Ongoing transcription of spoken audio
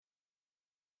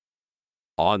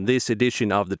On this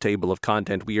edition of the Table of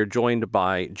Content, we are joined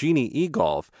by Jeannie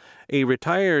Egolf, a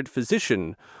retired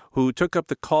physician who took up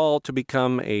the call to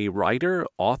become a writer,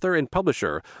 author, and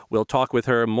publisher. We'll talk with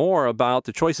her more about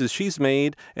the choices she's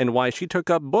made and why she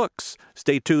took up books.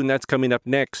 Stay tuned, that's coming up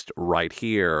next, right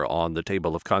here on the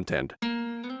Table of Content.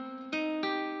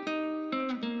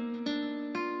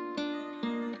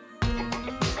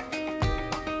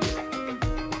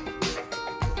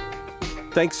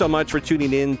 Thanks so much for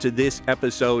tuning in to this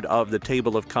episode of The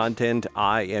Table of Content.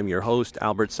 I am your host,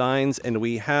 Albert Saenz, and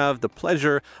we have the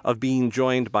pleasure of being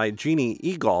joined by Jeannie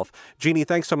Egolf. Jeannie,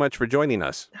 thanks so much for joining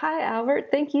us. Hi, Albert.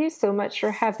 Thank you so much for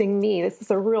having me. This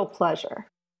is a real pleasure.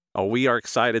 Oh, we are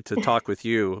excited to talk with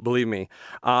you, believe me.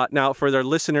 Now, for their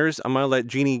listeners, I'm going to let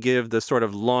Jeannie give the sort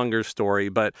of longer story,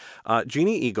 but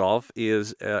Jeannie Egolf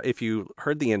is, if you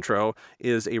heard the intro,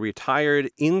 is a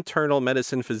retired internal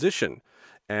medicine physician.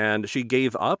 And she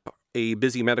gave up a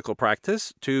busy medical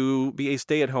practice to be a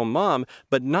stay-at-home mom.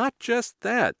 But not just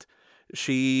that.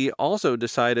 She also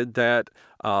decided that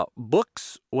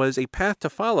books was a path to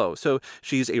follow. So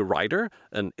she's a writer,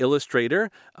 an illustrator.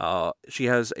 She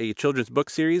has a children's book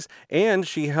series, and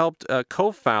she helped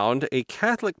co-found a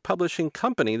Catholic publishing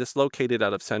company that's located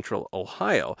out of Central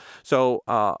Ohio. So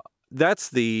that's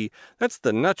the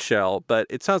nutshell, but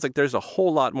it sounds like there's a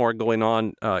whole lot more going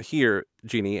on here,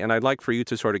 Jeannie, and I'd like for you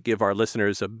to sort of give our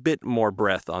listeners a bit more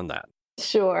breadth on that.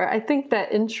 Sure. I think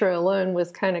that intro alone was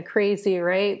kind of crazy,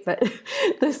 right? But the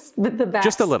backstory.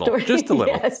 Just a little.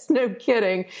 Yes, no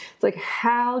kidding. It's like,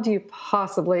 how do you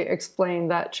possibly explain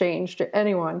that change to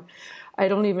anyone? I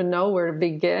don't even know where to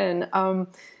begin.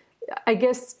 I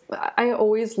guess I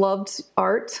always loved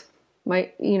art.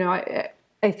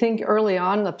 I think early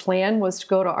on the plan was to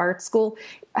go to art school.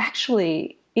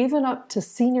 Actually, even up to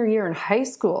senior year in high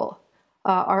school,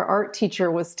 our art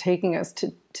teacher was taking us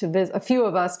to visit, a few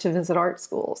of us to visit art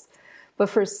schools. But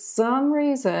for some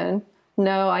reason,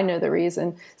 no, I know the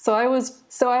reason. So I was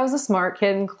a smart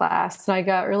kid in class, and I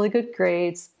got really good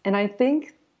grades. And I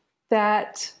think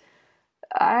that,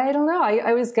 I don't know,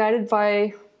 I was guided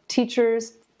by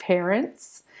teachers,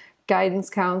 parents, guidance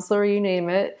counselor, you name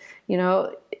it.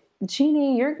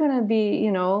 Jeannie, you're going to be,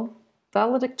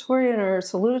 valedictorian or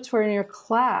salutatorian in your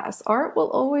class. Art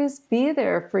will always be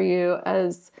there for you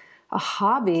as a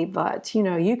hobby, but,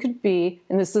 you could be,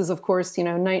 and this is, of course,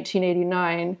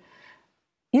 1989,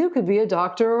 you could be a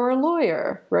doctor or a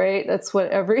lawyer, right? That's what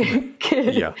every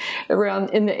kid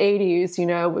around in the 80s,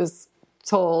 was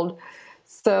told.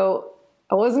 So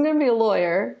I wasn't going to be a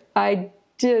lawyer. I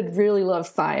did really love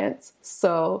science.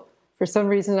 So for some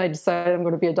reason, I decided I'm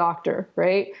going to be a doctor,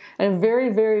 right? And a very,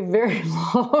 very, very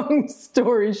long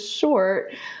story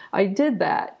short, I did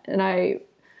that. And I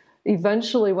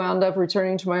eventually wound up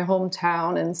returning to my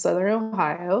hometown in Southern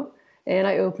Ohio, and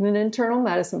I opened an internal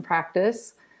medicine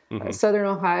practice. Mm-hmm. Southern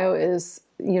Ohio is,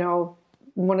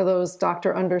 one of those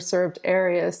doctor underserved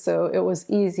areas, so it was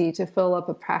easy to fill up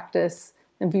a practice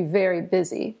and be very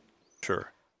busy.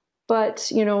 Sure.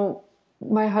 But,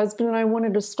 my husband and I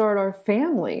wanted to start our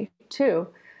family too.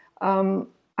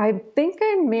 I think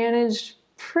I managed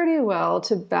pretty well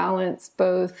to balance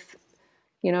both,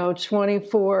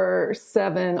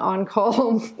 24/7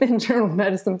 on-call internal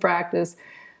medicine practice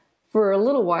for a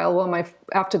little while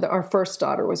after our first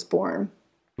daughter was born.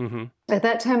 Mm-hmm. At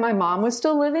that time, my mom was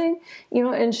still living,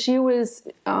 and she was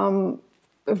a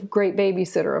great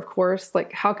babysitter, of course.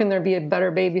 Like, how can there be a better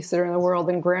babysitter in the world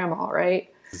than grandma, right?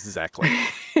 Exactly.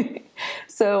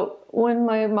 So when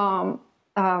my mom,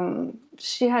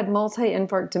 she had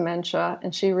multi-infarct dementia,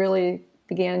 and she really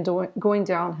began going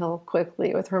downhill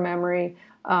quickly with her memory.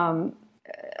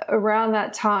 Around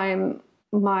that time,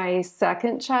 my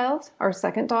second child, our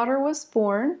second daughter, was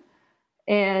born,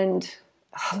 and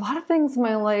a lot of things in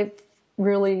my life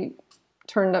really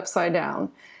turned upside down.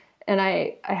 And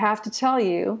I have to tell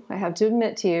you, I have to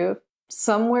admit to you,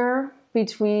 somewhere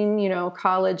between,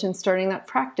 college and starting that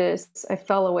practice, I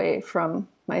fell away from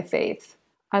my faith.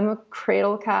 I'm a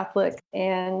cradle Catholic,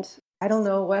 and I don't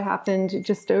know what happened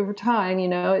just over time,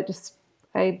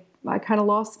 I kind of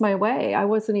lost my way. I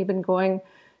wasn't even going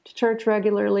to church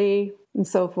regularly and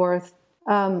so forth.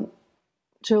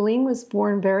 Jolene was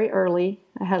born very early.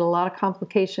 I had a lot of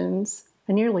complications.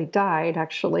 I nearly died,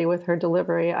 actually, with her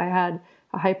delivery. I had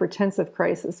a hypertensive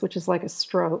crisis, which is like a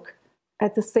stroke.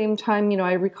 At the same time,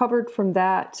 I recovered from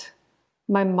that.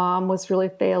 My mom was really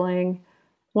failing.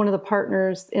 One of the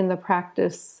partners in the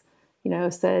practice,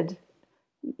 said,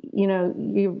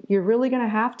 you're really going to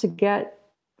have to get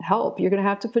help. You're going to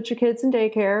have to put your kids in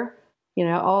daycare.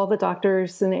 All the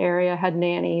doctors in the area had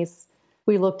nannies.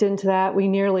 We looked into that. We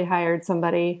nearly hired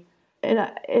somebody.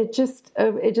 it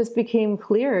just became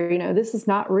clear, this is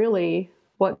not really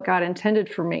what God intended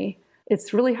for me.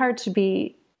 It's really hard to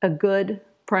be a good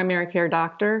primary care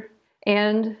doctor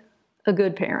and a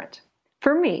good parent.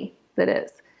 For me, that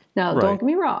is. Now, Don't get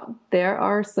me wrong. There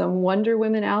are some wonder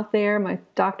women out there, my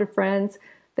doctor friends.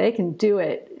 They can do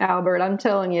it, Albert. I'm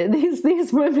telling you,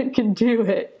 these women can do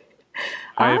it.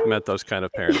 I have met those kind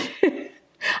of parents.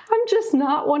 I'm just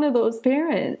not one of those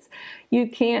parents. You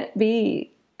can't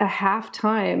be a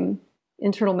half-time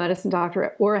internal medicine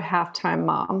doctor or a half-time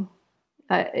mom.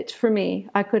 For me,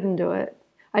 I couldn't do it.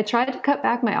 I tried to cut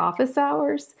back my office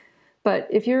hours, but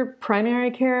if you're primary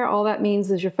care, all that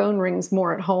means is your phone rings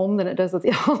more at home than it does at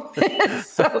the office.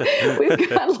 So we've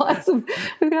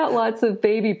got lots of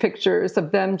baby pictures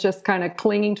of them just kind of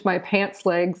clinging to my pants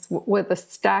legs with a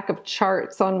stack of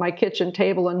charts on my kitchen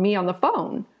table and me on the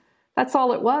phone. That's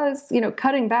all it was.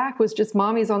 Cutting back was just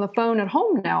mommy's on the phone at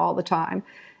home now all the time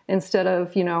instead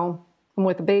of, I'm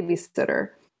with a babysitter.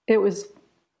 It was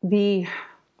the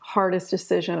hardest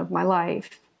decision of my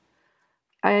life.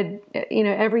 I had,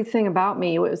 everything about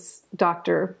me was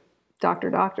doctor,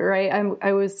 right?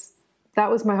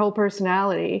 That was my whole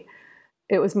personality.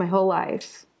 It was my whole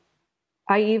life.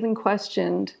 I even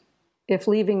questioned if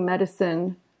leaving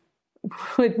medicine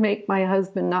would make my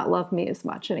husband not love me as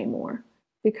much anymore,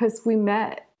 because we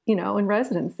met, in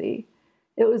residency.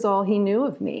 It was all he knew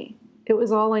of me. It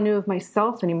was all I knew of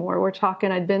myself anymore. We're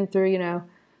talking, I'd been through,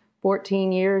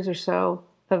 14 years or so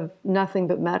of nothing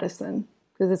but medicine,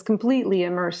 because it's completely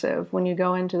immersive when you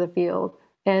go into the field.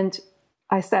 And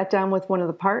I sat down with one of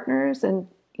the partners and,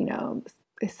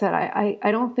 I said,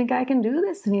 I don't think I can do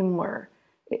this anymore.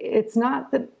 It's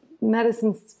not that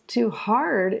medicine's too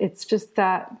hard. It's just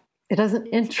that it doesn't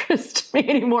interest me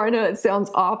anymore. I know it sounds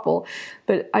awful,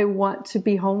 but I want to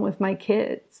be home with my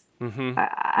kids.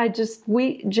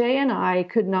 Mm-hmm. Jay and I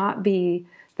could not be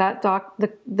that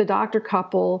the doctor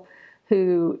couple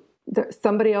who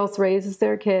somebody else raises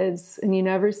their kids and you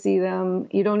never see them.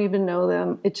 You don't even know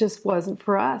them. It just wasn't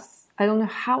for us. I don't know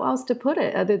how else to put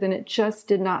it other than it just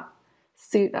did not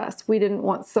suit us. We didn't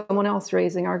want someone else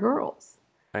raising our girls.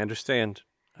 I understand.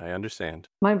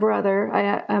 My brother,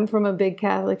 I'm from a big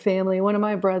Catholic family. One of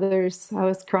my brothers, I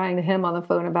was crying to him on the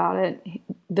phone about it.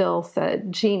 Bill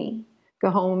said, Jeannie, go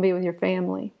home and be with your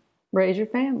family. Raise your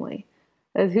family.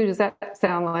 Who does that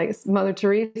sound like? It's Mother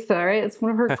Teresa, right? It's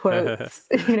one of her quotes.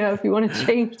 If you want to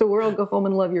change the world, go home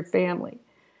and love your family.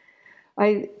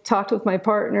 I talked with my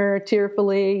partner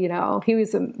tearfully. He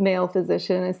was a male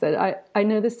physician. I said, I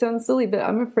know this sounds silly, but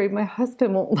I'm afraid my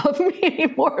husband won't love me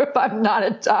anymore if I'm not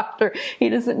a doctor. He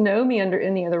doesn't know me under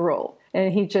any other role.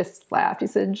 And he just laughed. He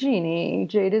said, Jeannie,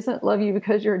 Jay doesn't love you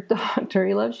because you're a doctor.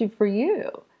 He loves you for you.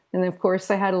 And of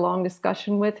course, I had a long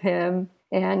discussion with him.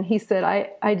 And he said,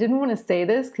 I didn't want to say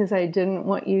this because I didn't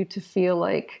want you to feel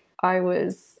like I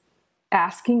was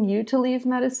asking you to leave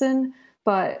medicine.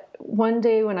 But one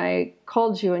day when I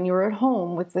called you and you were at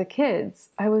home with the kids,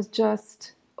 I was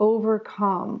just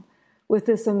overcome with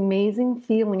this amazing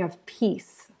feeling of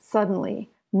peace suddenly,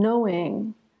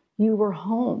 knowing you were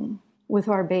home with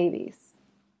our babies.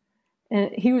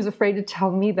 And he was afraid to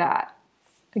tell me that.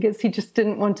 I guess he just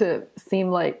didn't want to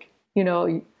seem like,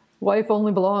 wife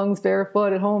only belongs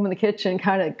barefoot at home in the kitchen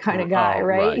kind of guy,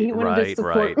 right? He wanted to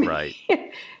support me. Right.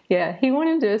 Yeah, he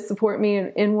wanted to support me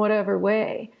in whatever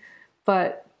way.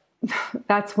 But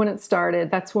that's when it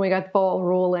started. That's when we got the ball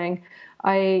rolling.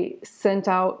 I sent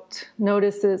out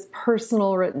notices,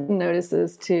 personal written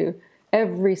notices to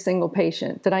every single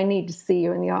patient that I need to see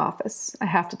you in the office. I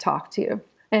have to talk to you.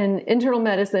 And internal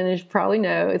medicine, as you probably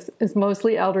know, is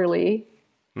mostly elderly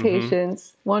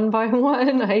patients. One by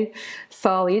one, I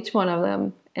saw each one of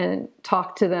them and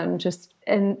talked to them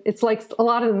and it's like a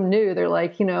lot of them knew. They're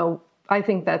like, I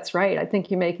think that's right. I think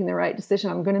you're making the right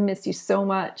decision. I'm going to miss you so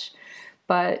much,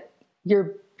 but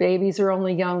your babies are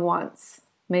only young once.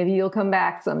 Maybe you'll come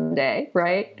back someday,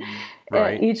 right?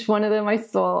 Right. And each one of them I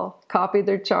saw, copied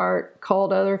their chart,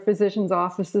 called other physicians'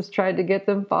 offices, tried to get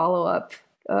them follow-up,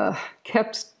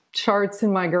 kept charts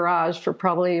in my garage for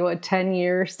probably, 10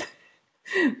 years.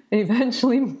 And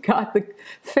eventually got the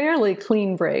fairly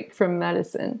clean break from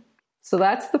medicine. So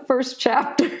that's the first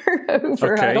chapter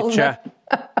over. Okay,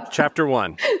 chapter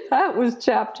 1. That was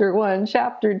chapter 1.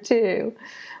 Chapter 2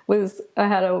 was I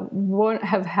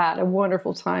have had a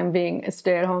wonderful time being a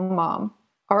stay-at-home mom.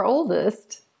 Our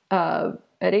oldest, at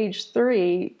age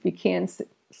 3, began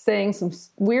saying some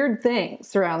weird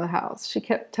things around the house. She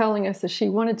kept telling us that she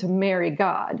wanted to marry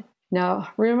God. Now,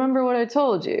 remember what I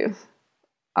told you.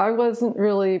 I wasn't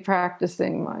really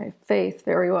practicing my faith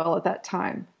very well at that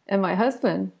time. And my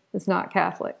husband is not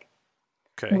Catholic.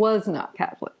 Okay. Was not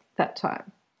Catholic. that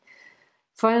time.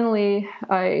 Finally,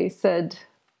 I said,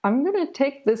 I'm going to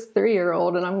take this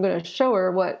 3-year-old and I'm going to show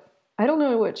her I don't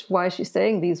know why she's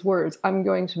saying these words, I'm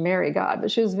going to marry God, but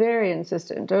she was very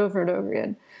insistent over and over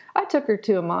again. I took her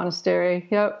to a monastery.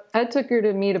 Yep. I took her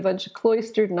to meet a bunch of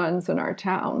cloistered nuns in our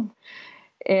town.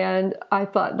 And I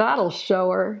thought, that'll show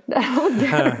her. That'll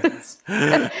get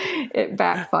her. It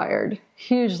backfired,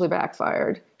 hugely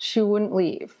backfired. She wouldn't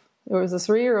leave. There was a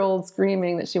 3-year-old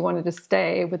screaming that she wanted to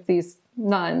stay with these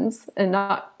nuns and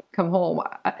not come home.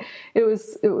 It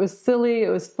was silly, it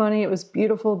was funny, it was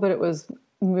beautiful, but it was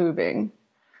moving.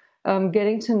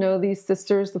 Getting to know these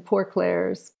sisters, the Poor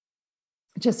Clares,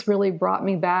 just really brought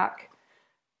me back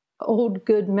old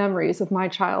good memories of my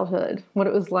childhood, what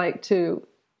it was like to,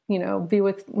 be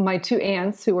with my 2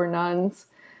 aunts who were nuns,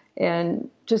 and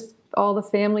just all the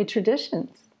family traditions.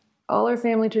 All our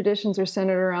family traditions are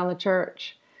centered around the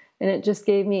church. And it just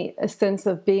gave me a sense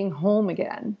of being home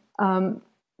again.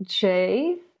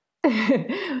 Jay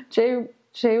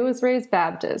was raised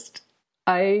Baptist.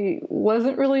 I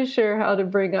wasn't really sure how to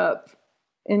bring up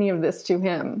any of this to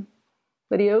him,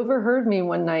 but he overheard me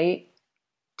one night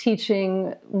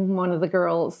teaching one of the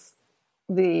girls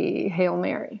the Hail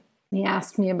Mary. He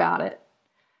asked me about it.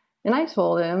 And I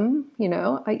told him,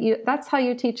 that's how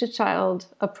you teach a child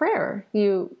a prayer.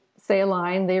 You say a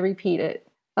line, they repeat it.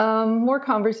 More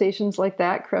conversations like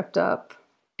that crept up,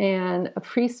 and a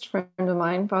priest friend of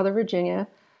mine, Father Virginia,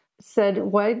 said,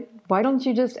 why don't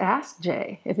you just ask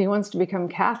Jay if he wants to become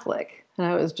Catholic? And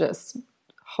I was just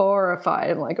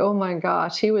horrified. I'm like, oh my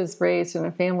gosh, he was raised in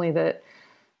a family that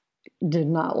did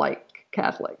not like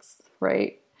Catholics,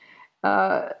 right?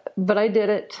 But I did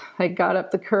it. I got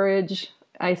up the courage.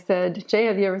 I said, Jay,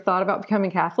 have you ever thought about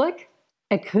becoming Catholic?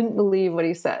 I couldn't believe what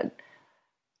he said.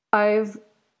 I've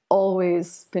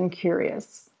always been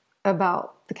curious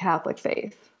about the Catholic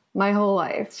faith my whole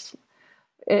life.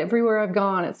 Everywhere I've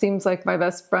gone, it seems like my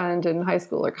best friend in high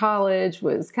school or college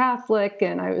was Catholic,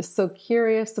 and I was so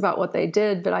curious about what they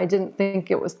did, but I didn't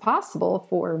think it was possible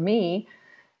for me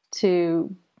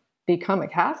to become a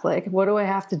Catholic. What do I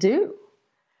have to do?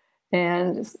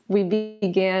 And we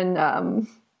began, going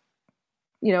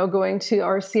to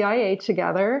RCIA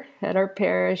together at our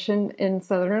parish in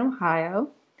Southern Ohio.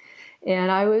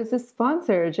 And I was a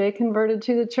sponsor. Jay converted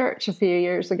to the church a few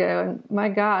years ago. And my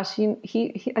gosh,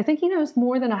 he I think he knows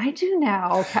more than I do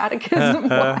now,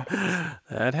 catechism-wise.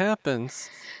 That happens.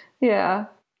 Yeah.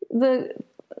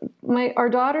 Our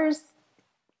daughter's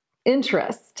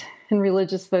interest in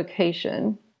religious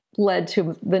vocation led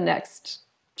to the next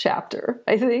chapter,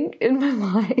 I think, in my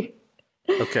life.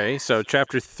 Okay, so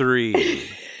chapter 3.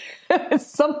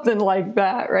 Something like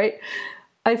that, right?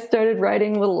 I started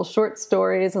writing little short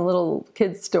stories and little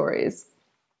kids' stories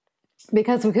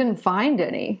because we couldn't find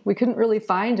any. We couldn't really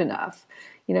find enough.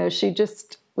 She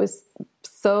just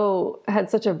had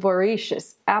such a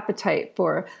voracious appetite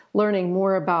for learning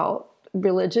more about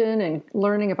religion and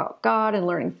learning about God and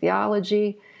learning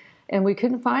theology. And we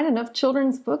couldn't find enough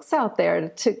children's books out there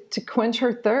to quench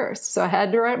her thirst. So I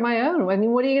had to write my own. I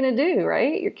mean, what are you going to do,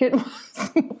 right? Your kid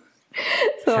wants more.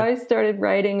 So I started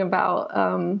writing about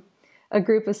a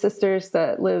group of sisters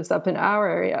that lives up in our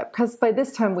area, because by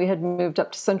this time we had moved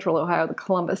up to Central Ohio, the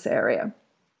Columbus area.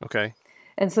 Okay.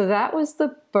 And so that was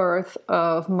the birth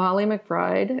of Molly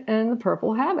McBride and the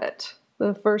Purple Habit,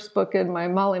 the first book in my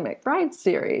Molly McBride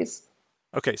series.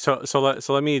 Okay, so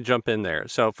let me jump in there.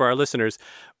 So for our listeners,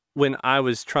 when I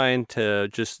was trying to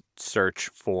just search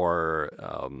for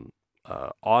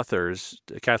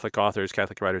Catholic authors,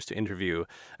 Catholic writers to interview,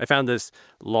 I found this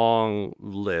long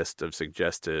list of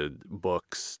suggested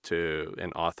books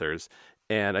and authors,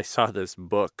 and I saw this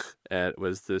book, and it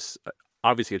was this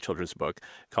obviously a children's book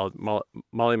called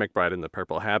Molly McBride and the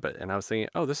Purple Habit, and I was thinking,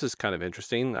 oh, this is kind of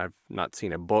interesting. I've not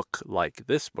seen a book like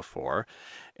this before,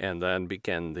 and then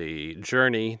began the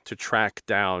journey to track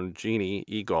down Jeannie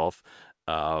Egolf.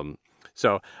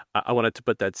 So I wanted to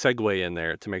put that segue in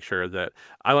there to make sure that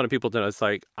I wanted people to know it's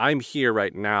like, I'm here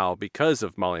right now because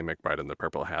of Molly McBride and the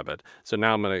Purple Habit. So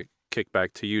now I'm going to kick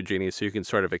back to you, Jeannie, so you can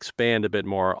sort of expand a bit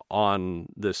more on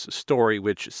this story,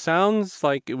 which sounds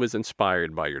like it was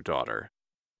inspired by your daughter.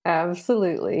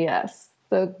 Absolutely, yes.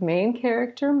 The main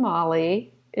character,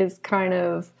 Molly, is kind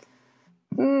of...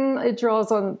 it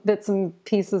draws on bits and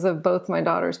pieces of both my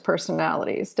daughter's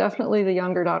personalities. Definitely the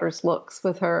younger daughter's looks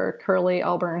with her curly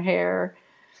auburn hair.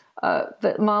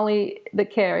 But Molly, the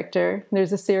character,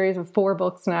 there's a series of 4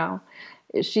 books now.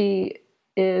 She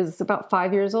is about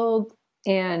 5 years old,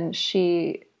 and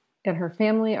she and her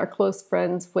family are close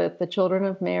friends with the Children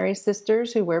of Mary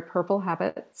sisters who wear purple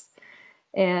habits.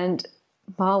 And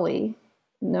Molly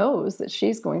knows that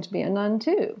she's going to be a nun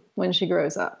too when she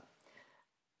grows up.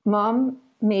 Mom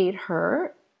made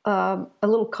her a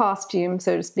little costume,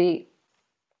 so to speak,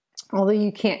 although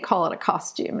you can't call it a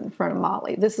costume in front of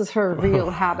Molly. This is her real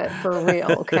habit for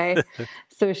real, okay?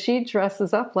 So she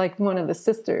dresses up like one of the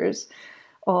sisters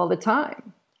all the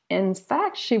time. In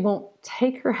fact, she won't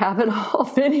take her habit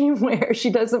off anywhere. She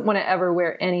doesn't want to ever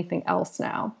wear anything else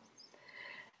now.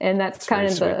 And that's kind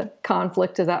of the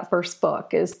conflict of that first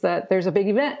book, is that there's a big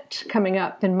event coming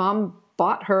up, and Mom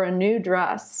bought her a new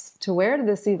dress to wear to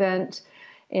this event,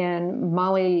 and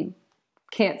Molly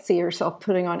can't see herself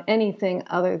putting on anything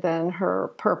other than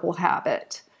her purple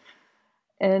habit.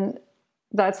 And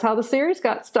that's how the series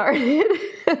got started.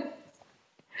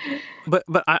 But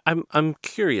I'm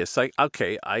curious. Like,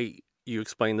 okay, you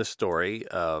explained the story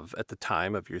of at the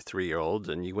time of your 3-year-old,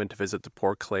 and you went to visit the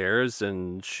poor Claires,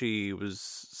 and she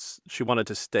wanted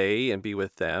to stay and be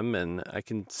with them, and I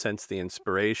can sense the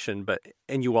inspiration.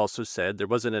 And you also said there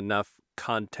wasn't enough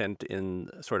content in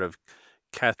sort of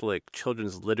Catholic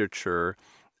children's literature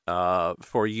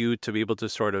for you to be able to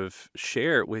sort of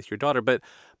share it with your daughter. But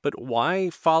why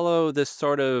follow this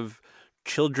sort of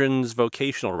children's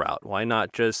vocational route? Why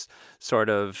not just sort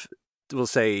of, we'll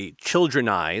say,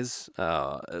 childrenize,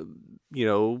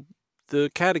 the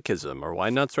catechism? Or why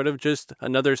not sort of just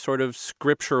another sort of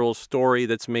scriptural story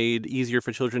that's made easier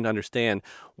for children to understand?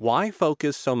 Why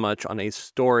focus so much on a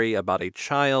story about a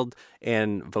child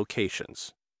and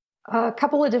vocations? A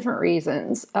couple of different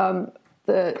reasons.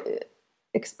 The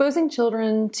exposing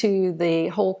children to the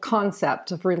whole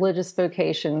concept of religious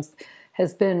vocations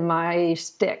has been my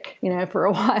shtick, for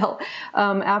a while.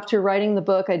 After writing the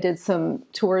book, I did some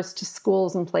tours to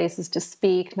schools and places to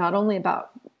speak, not only about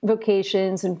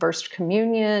vocations and First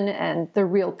Communion and the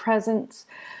real presence,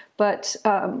 but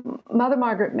Mother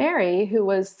Margaret Mary, who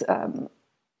was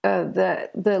the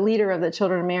leader of the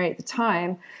Children of Mary at the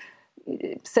time,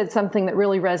 said something that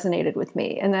really resonated with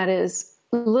me, and that is,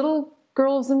 little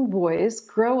girls and boys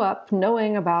grow up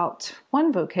knowing about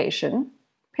one vocation,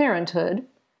 parenthood,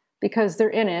 because they're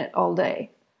in it all day.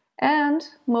 And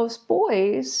most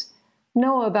boys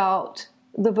know about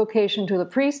the vocation to the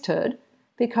priesthood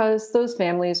because those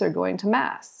families are going to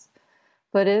Mass.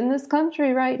 But in this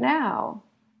country right now,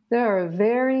 there are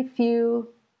very few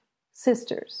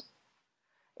sisters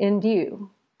in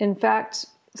view. In fact,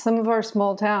 some of our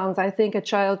small towns, I think a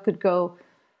child could go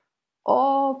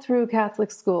all through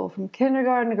Catholic school, from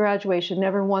kindergarten to graduation,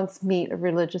 never once meet a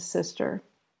religious sister.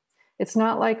 It's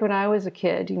not like when I was a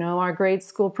kid. Our grade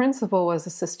school principal was a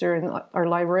sister, and our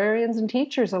librarians and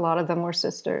teachers, a lot of them were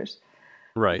sisters.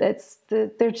 Right.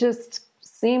 There just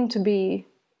seemed to be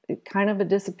kind of a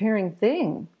disappearing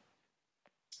thing.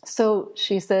 So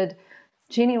she said,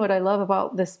 Jeannie, what I love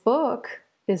about this book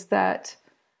is that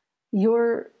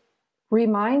you're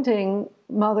reminding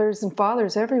mothers and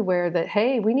fathers everywhere that,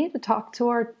 hey, we need to talk to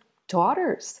our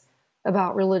daughters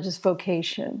about religious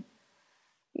vocation.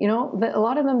 A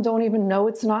lot of them don't even know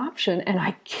it's an option. And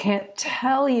I can't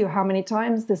tell you how many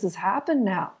times this has happened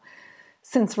now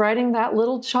since writing that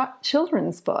little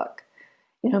children's book.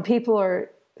 People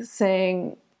are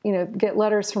saying, get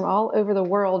letters from all over the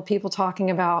world, people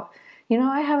talking about,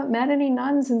 I haven't met any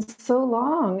nuns in so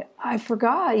long. I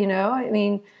forgot,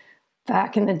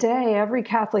 back in the day, every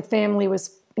Catholic family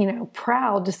was,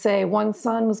 proud to say one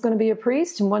son was going to be a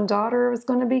priest and one daughter was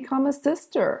going to become a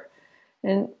sister.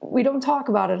 And we don't talk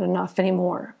about it enough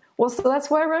anymore. Well, so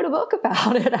that's why I wrote a book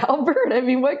about it, Albert.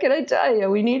 What can I tell you?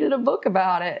 We needed a book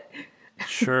about it.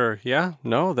 Sure. Yeah.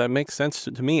 No, that makes sense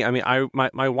to me.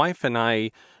 My wife and I,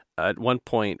 at one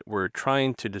point, were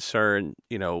trying to discern,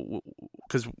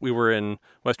 because we were in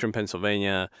Western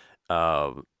Pennsylvania,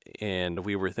 and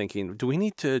we were thinking, do we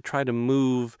need to try to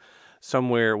move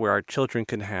somewhere where our children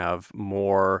can have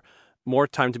more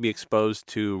time to be exposed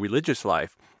to religious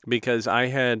life? Because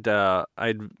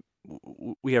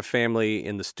we have family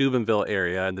in the Steubenville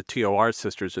area, and the TOR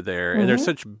sisters are there, and they're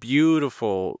such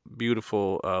beautiful,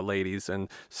 beautiful ladies and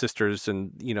sisters,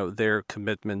 and their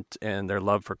commitment and their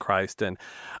love for Christ. And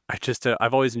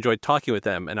I've always enjoyed talking with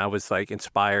them, and I was like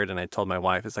inspired. And I told my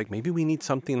wife, it's like, maybe we need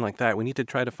something like that. We need to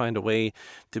try to find a way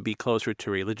to be closer to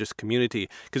a religious community,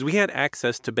 because we had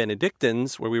access to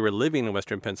Benedictines where we were living in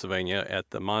Western Pennsylvania at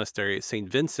the monastery of St.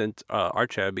 Vincent,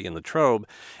 Archabbey in Latrobe,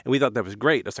 and we thought that was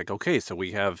great. It's like, okay, so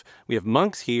we have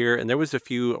monks here, and there was a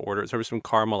few orders. There were some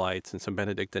Carmelites and some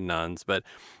Benedictine nuns, but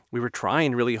we were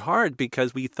trying really hard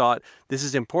because we thought this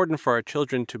is important for our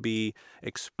children to be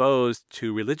exposed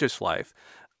to religious life.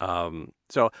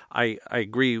 So I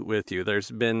agree with you.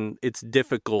 It's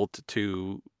difficult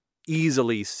to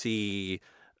easily see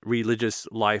religious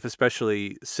life,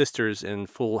 especially sisters in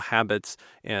full habits,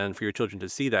 and for your children to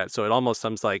see that. So it almost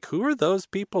sounds like, who are those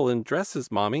people in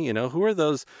dresses, mommy? Who are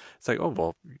those? It's like, oh,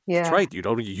 well, that's Yeah. right.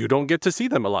 You don't get to see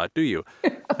them a lot, do you?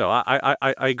 So I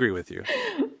agree with you.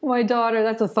 My daughter,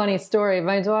 that's a funny story.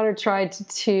 My daughter tried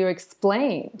to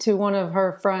explain to one of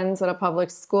her friends at a public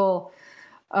school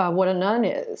what a nun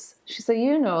is. She said,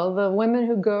 the women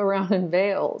who go around in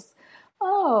veils.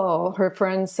 Oh, her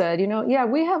friend said, yeah,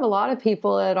 we have a lot of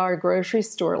people at our grocery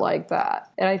store like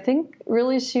that. And I think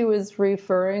really she was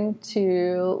referring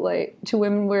to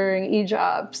women wearing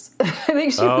hijabs. I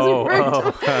think she was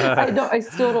referring to, I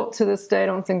still don't, to this day, I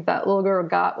don't think that little girl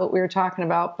got what we were talking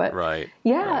about. But right.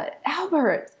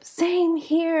 Albert, same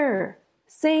here.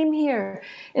 Same here.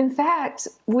 In fact,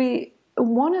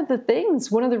 one of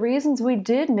the reasons we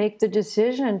did make the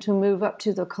decision to move up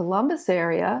to the Columbus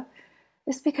area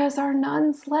is because our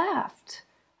nuns left.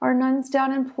 Our nuns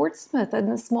down in Portsmouth in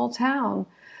this small town,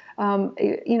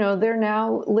 they're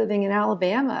now living in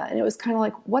Alabama. And it was kind of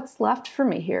like, what's left for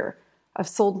me here? I've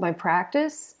sold my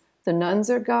practice. The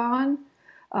nuns are gone.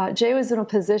 Jay was in a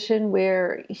position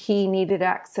where he needed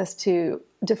access to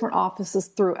different offices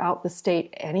throughout the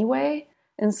state anyway.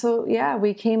 And so,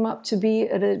 we came up to be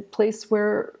at a place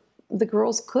where the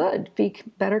girls could be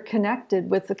better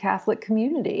connected with the Catholic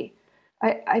community.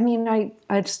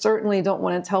 I certainly don't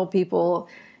want to tell people,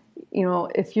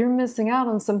 if you're missing out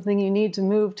on something, you need to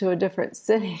move to a different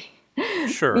city.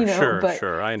 Sure,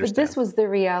 sure. I understand. But this was the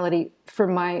reality for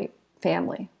my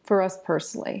family, for us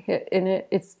personally.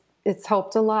 It's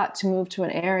helped a lot to move to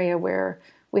an area where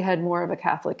we had more of a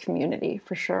Catholic community,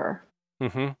 for sure.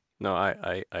 Mm-hmm. No,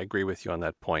 I agree with you on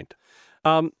that point.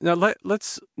 Now,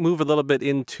 let's move a little bit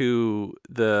into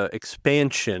the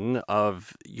expansion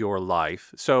of your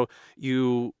life. So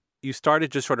you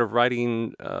started just sort of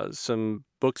writing some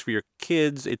books for your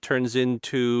kids. It turns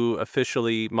into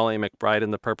officially Molly McBride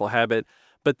and the Purple Habit.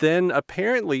 But then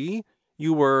apparently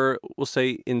you were, we'll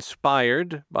say,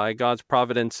 inspired by God's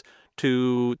providence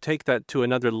to take that to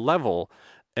another level.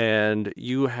 And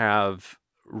you have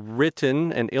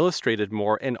written and illustrated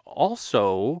more, and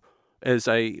also, as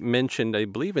I mentioned, I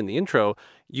believe in the intro,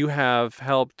 you have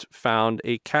helped found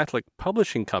a Catholic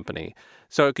publishing company.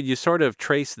 So could you sort of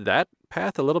trace that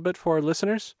path a little bit for our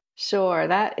listeners? Sure.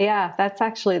 That's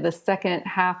actually the second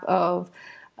half of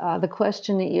the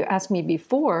question that you asked me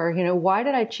before. Why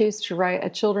did I choose to write a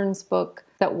children's book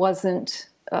that wasn't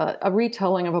a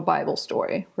retelling of a Bible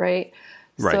story, right?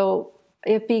 So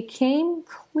it became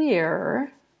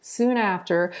clear soon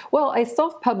after, I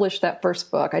self-published that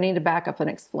first book. I need to back up and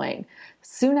explain.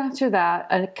 Soon after that,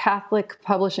 a Catholic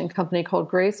publishing company called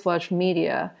Grace Flush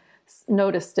Media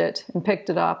noticed it and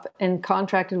picked it up and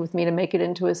contracted with me to make it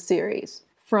into a series.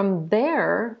 From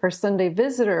there, our Sunday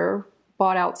Visitor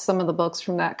bought out some of the books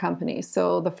from that company.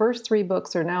 So the first 3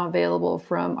 books are now available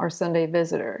from our Sunday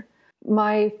Visitor.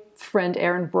 My friend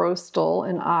Erin Brostol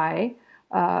and I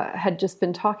had just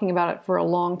been talking about it for a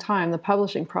long time, the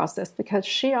publishing process, because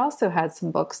she also had some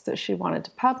books that she wanted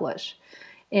to publish.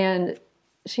 And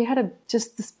she had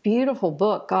just this beautiful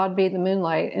book, God Made the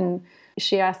Moonlight, and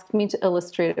she asked me to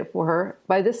illustrate it for her.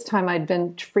 By this time, I'd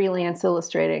been freelance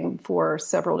illustrating for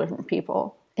several different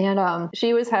people. And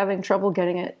she was having trouble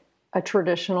getting a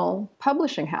traditional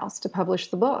publishing house to publish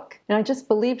the book. And I just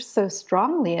believed so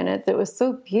strongly in it that it was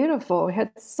so beautiful. We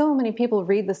had so many people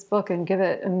read this book and give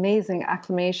it amazing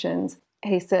acclamations.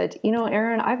 He said,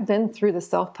 Erin, I've been through the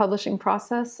self-publishing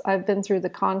process. I've been through the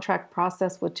contract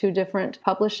process with 2 different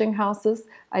publishing houses.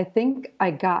 I think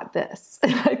I got this.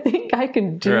 I think I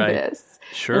can do this.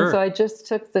 Sure. And so I just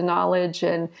took the knowledge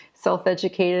and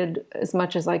self-educated as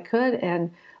much as I could.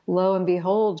 And lo and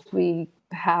behold, we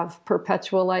have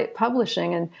Perpetual Light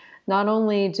Publishing. And not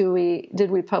only did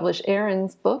we publish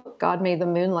Erin's book, God Made the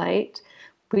Moonlight,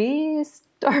 we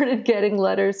started getting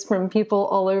letters from people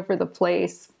all over the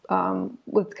place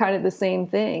with kind of the same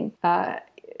thing,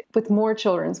 with more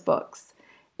children's books.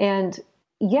 And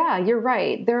you're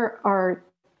right. There are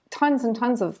tons and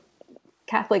tons of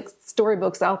Catholic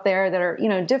storybooks out there that are,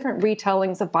 different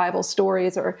retellings of Bible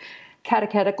stories or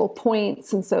catechetical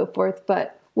points and so forth.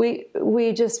 But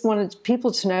we just wanted people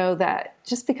to know that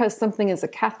just because something is a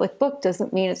Catholic book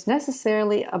doesn't mean it's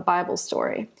necessarily a Bible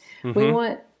story. Mm-hmm. We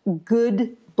want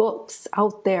good books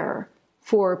out there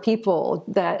for people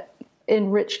that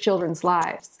enrich children's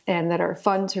lives and that are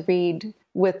fun to read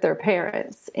with their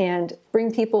parents and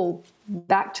bring people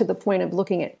back to the point of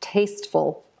looking at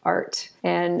tasteful art.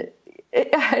 And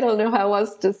I don't know how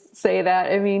else to say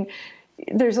that. I mean,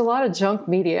 there's a lot of junk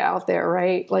media out there,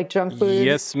 right? Like junk food.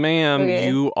 Yes, ma'am. Okay.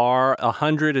 You are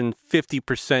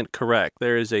 150% correct.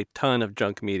 There is a ton of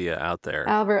junk media out there.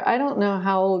 Albert, I don't know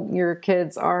how old your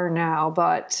kids are now,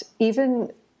 but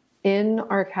even in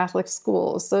our Catholic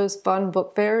schools, those fun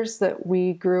book fairs that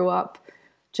we grew up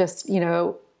just,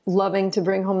 loving to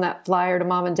bring home that flyer to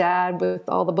mom and dad with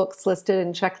all the books listed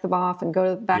and check them off and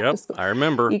go back to school. I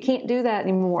remember. You can't do that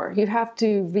anymore. You have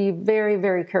to be very,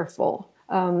 very careful.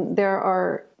 There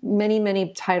are many,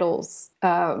 many titles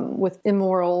with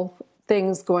immoral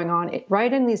things going on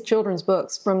right in these children's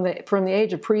books from the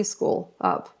age of preschool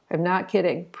up. I'm not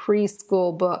kidding.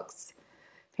 Preschool books.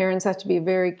 Parents have to be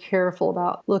very careful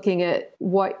about looking at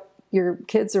what your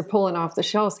kids are pulling off the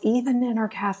shelves, even in our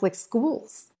Catholic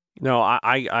schools. No,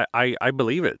 I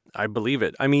believe it. I believe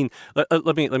it. I mean,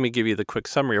 let me give you the quick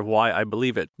summary of why I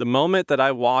believe it. The moment that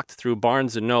I walked through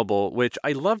Barnes & Noble, which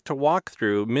I love to walk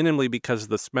through minimally because of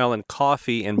the smell and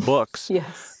coffee and books,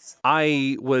 Yes.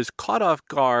 I was caught off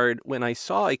guard when I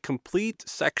saw a complete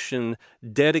section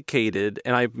dedicated,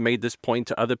 and I've made this point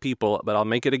to other people, but I'll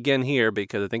make it again here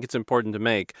because I think it's important to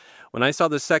make. When I saw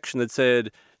the section that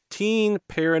said teen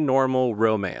paranormal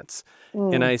romance,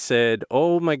 and I said,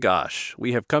 oh my gosh,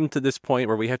 we have come to this point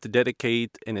where we have to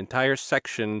dedicate an entire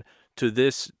section to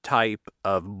this type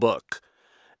of book.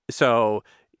 So,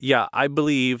 yeah, I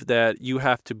believe that you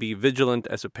have to be vigilant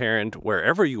as a parent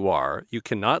wherever you are. You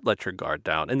cannot let your guard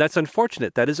down. And that's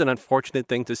unfortunate. That is an unfortunate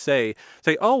thing to say.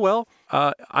 Say, oh, well,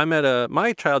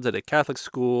 my child's at a Catholic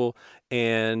school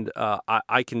and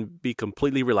I can be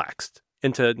completely relaxed.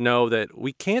 And to know that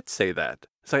we can't say that.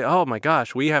 Say, oh my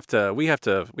gosh, we have to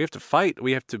fight.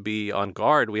 We have to be on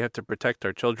guard. We have to protect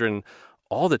our children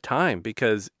all the time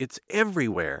because it's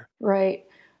everywhere. Right.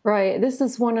 This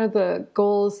is one of the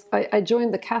goals. I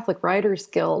joined the Catholic Writers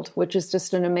Guild, which is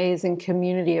just an amazing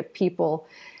community of people.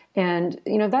 And,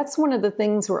 that's one of the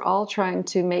things we're all trying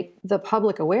to make the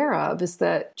public aware of is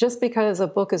that just because a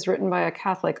book is written by a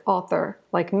Catholic author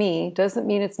like me doesn't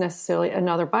mean it's necessarily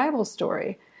another Bible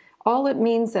story. All it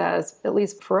means as, at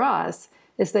least for us,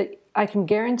 is that I can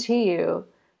guarantee you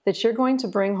that you're going to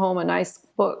bring home a nice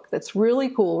book that's really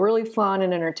cool, really fun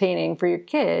and entertaining for your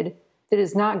kid that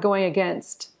is not going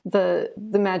against the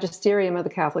magisterium of the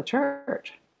Catholic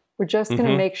Church. We're just going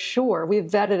to make sure we've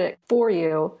vetted it for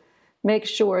you, make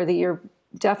sure that you're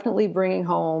definitely bringing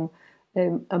home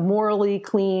a morally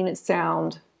clean,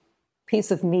 sound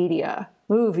piece of media,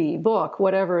 movie, book,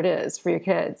 whatever it is for your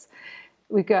kids.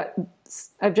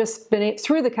 I've just been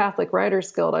through the Catholic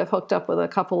Writers Guild. I've hooked up with a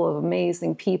couple of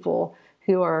amazing people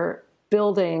who are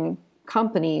building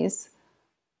companies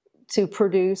to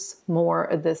produce more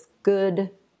of this good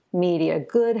media,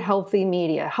 good,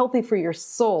 healthy for your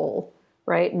soul,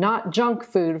 right? Not junk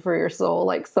food for your soul,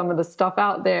 like some of the stuff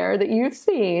out there that you've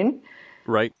seen.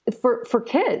 Right. For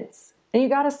kids. And you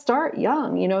got to start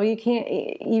young.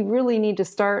 You really need to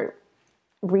start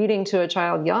reading to a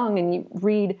child young, and you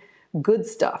read good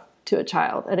stuff to a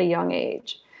child at a young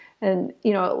age. And,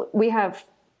 we have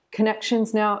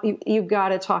connections now. You've got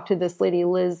to talk to this lady,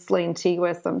 Liz Lane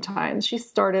Tigua, sometimes. She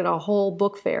started a whole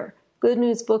book fair, Good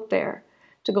News Book Fair,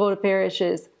 to go to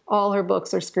parishes. All her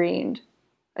books are screened.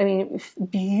 I mean,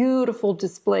 beautiful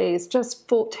displays, just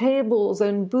full tables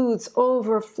and booths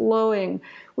overflowing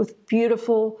with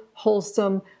beautiful,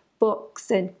 wholesome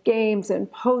books and games and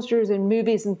posters and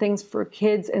movies and things for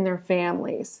kids and their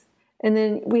families. And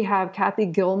then we have Kathy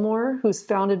Gilmore, who's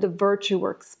founded the Virtue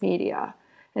Works Media.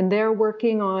 And they're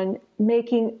working on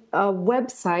making a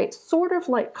website, sort of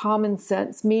like Common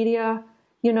Sense Media,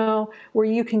 where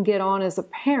you can get on as a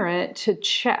parent to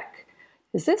check,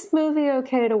 is this movie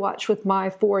okay to watch with my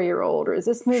 4-year-old? Or is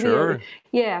this movie Sure.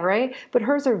 Yeah, right? But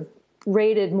hers are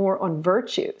rated more on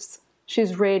virtues.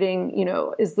 She's rating,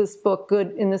 is this book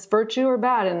good in this virtue or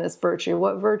bad in this virtue?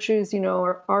 What virtues,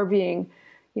 are being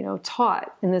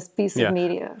taught in this piece of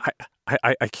media.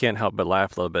 I can't help but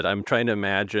laugh a little bit. I'm trying to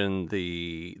imagine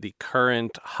the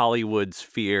current Hollywood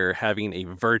sphere having a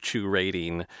virtue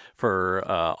rating for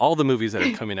all the movies that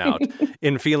are coming out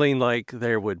and feeling like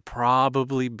there would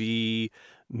probably be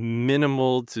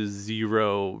minimal to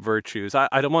zero virtues.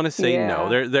 I don't want to say no.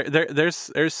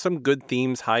 There's some good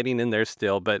themes hiding in there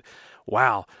still, but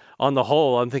wow. On the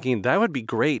whole, I'm thinking that would be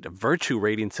great, a virtue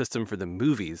rating system for the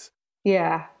movies.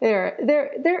 Yeah,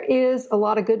 there is a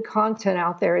lot of good content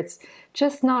out there. It's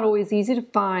just not always easy to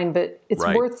find, but it's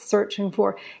worth searching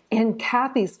for. And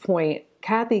Kathy's point,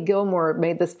 Kathy Gilmore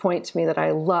made this point to me that I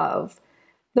love.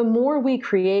 The more we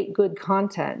create good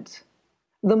content,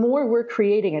 the more we're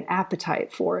creating an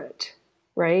appetite for it,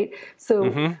 right?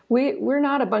 So we're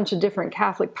not a bunch of different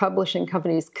Catholic publishing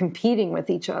companies competing with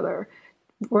each other.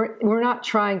 we're not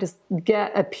trying to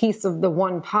get a piece of the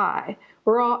one pie.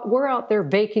 We're out there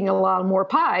baking a lot more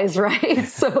pies, right?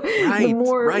 So the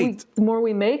more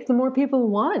we make, the more people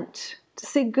want to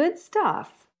see good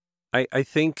stuff. I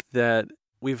think that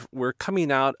we're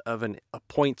coming out of a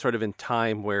point sort of in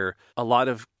time where a lot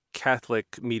of Catholic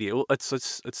media,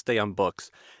 let's stay on books.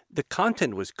 The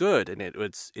content was good, and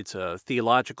it's a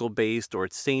theological based, or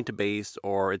it's saint based,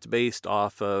 or it's based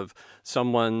off of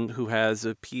someone who has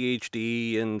a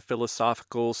PhD in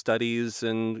philosophical studies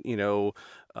and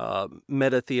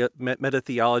meta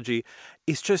theology.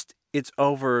 It's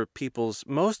over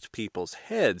most people's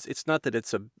heads. It's not that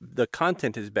the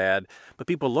content is bad, but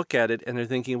people look at it and they're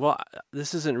thinking, well,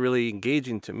 this isn't really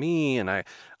engaging to me, and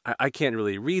I can't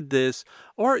really read this.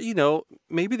 Or,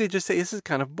 maybe they just say this is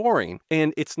kind of boring.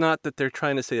 And it's not that they're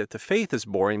trying to say that the faith is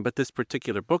boring, but this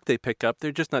particular book they pick up,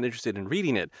 they're just not interested in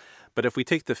reading it. But if we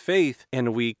take the faith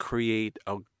and we create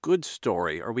a good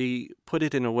story, or we put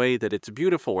it in a way that it's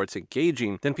beautiful or it's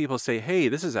engaging, then people say, hey,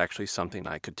 this is actually something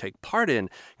I could take part in.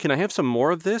 Can I have some more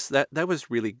of this? That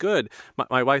was really good.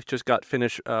 My wife just got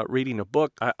finished reading a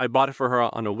book. I bought it for her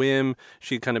on a whim.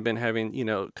 She'd kind of been having,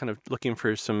 kind of looking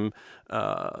for some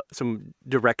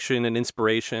direction and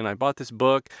inspiration. I bought this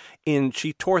book, and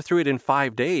she tore through it in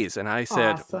 5 days. And I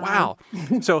said, awesome. Wow.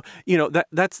 So,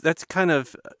 that's kind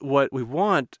of what we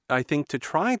want, I think, to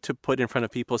try to put in front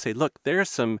of people. Say, look, there's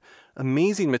some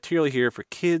amazing material here for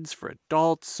kids, for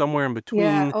adults, somewhere in between.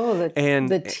 Yeah. Oh, the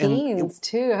teens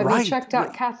too. Have you checked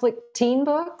out Catholic teen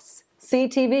books?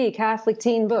 CTV, Catholic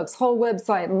teen books, whole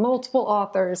website, multiple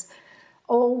authors.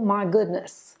 Oh my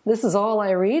goodness. This is all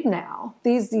I read now.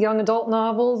 These young adult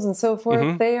novels and so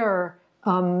forth, they are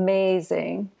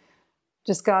amazing.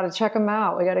 Just got to check them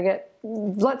out.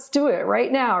 Let's do it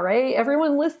right now, right?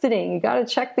 Everyone listening, you got to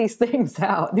check these things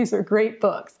out. These are great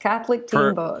books, Catholic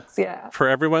teen books, yeah. For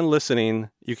everyone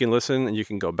listening, you can listen and you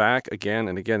can go back again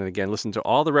and again and again, listen to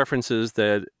all the references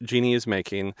that Jeannie is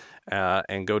making,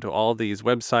 and go to all these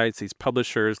websites, these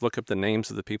publishers, look up the names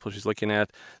of the people she's looking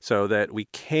at, so that we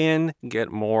can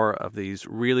get more of these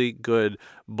really good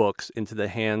books into the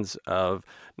hands of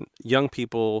young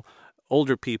people,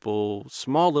 older people,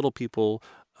 small little people,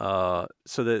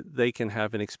 so that they can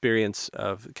have an experience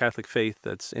of Catholic faith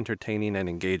that's entertaining and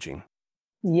engaging.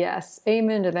 Yes,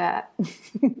 amen to that.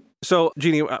 So,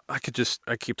 Jeannie, I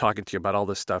keep talking to you about all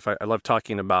this stuff. I love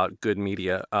talking about good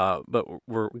media, but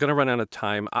we're going to run out of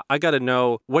time. I got to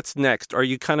know, what's next? Are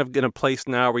you kind of in a place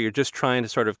now where you're just trying to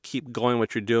sort of keep going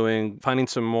what you're doing, finding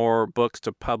some more books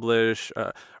to publish?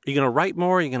 Are you going to write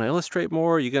more? Are you going to illustrate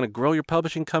more? Are you going to grow your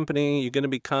publishing company? Are you going to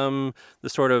become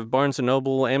the sort of Barnes &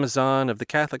 Noble, Amazon of the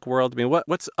Catholic world? I mean,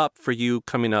 what's up for you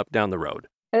coming up down the road?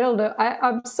 I don't know.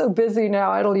 I'm so busy now,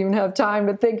 I don't even have time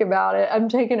to think about it. I'm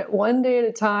taking it one day at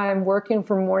a time, working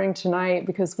from morning to night,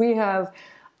 because we have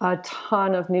a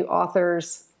ton of new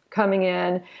authors coming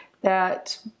in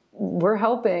that we're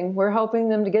helping. We're helping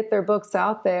them to get their books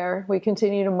out there. We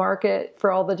continue to market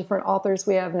for all the different authors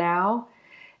we have now.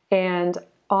 And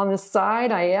on the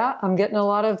side, I'm getting a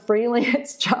lot of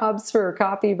freelance jobs for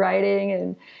copywriting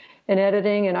and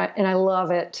editing, and I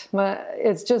love it.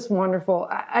 It's just wonderful.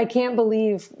 I can't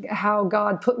believe how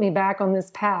God put me back on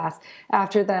this path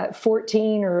after that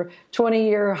 14 or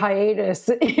 20-year hiatus.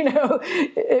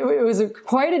 It was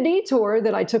quite a detour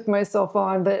that I took myself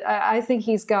on, but I think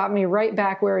He's got me right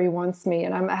back where He wants me,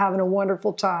 and I'm having a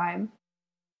wonderful time.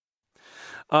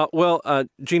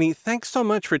 Jeannie, thanks so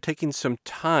much for taking some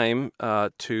time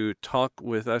to talk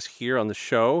with us here on the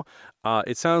show.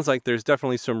 It sounds like there's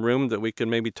definitely some room that we can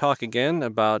maybe talk again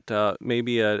about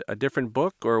maybe a different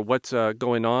book, or what's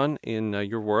going on in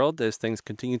your world as things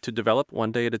continue to develop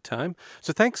one day at a time.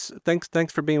 So thanks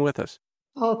for being with us.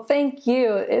 Oh, thank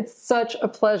you. It's such a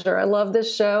pleasure. I love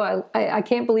this show. I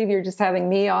can't believe you're just having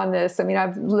me on this. I mean,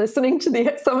 I've listening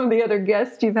to some of the other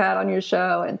guests you've had on your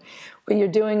show, and what you're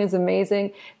doing is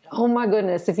amazing. Oh my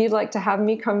goodness, if you'd like to have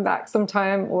me come back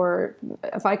sometime, or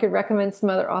if I could recommend some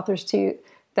other authors to you,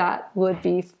 that would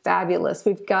be fabulous.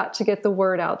 We've got to get the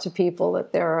word out to people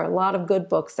that there are a lot of good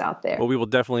books out there. Well, we will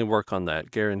definitely work on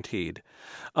that, guaranteed.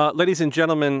 Ladies and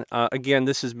gentlemen, again,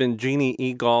 this has been Jeannie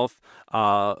Egolf.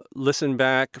 Listen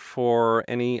back for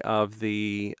any of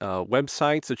the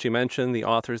websites that you mentioned, the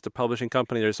authors, the publishing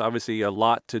company. There's obviously a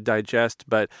lot to digest,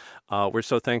 but we're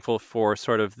so thankful for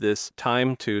sort of this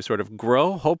time to sort of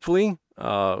grow, hopefully,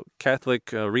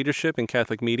 Catholic readership and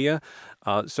Catholic media.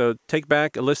 So take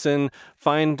back a listen,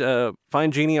 find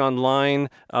Jeannie online,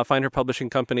 find her publishing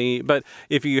company. But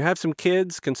if you have some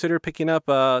kids, consider picking up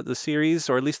the series,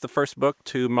 or at least the first book,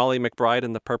 to Molly McBride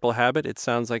and the Purple Habit. It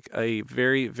sounds like a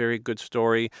very, very good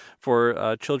story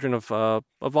for children of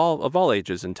all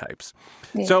ages and types.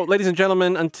 Yeah. So, ladies and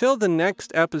gentlemen, until the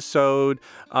next episode,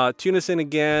 tune us in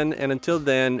again. And until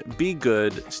then, be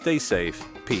good, stay safe,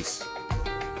 peace.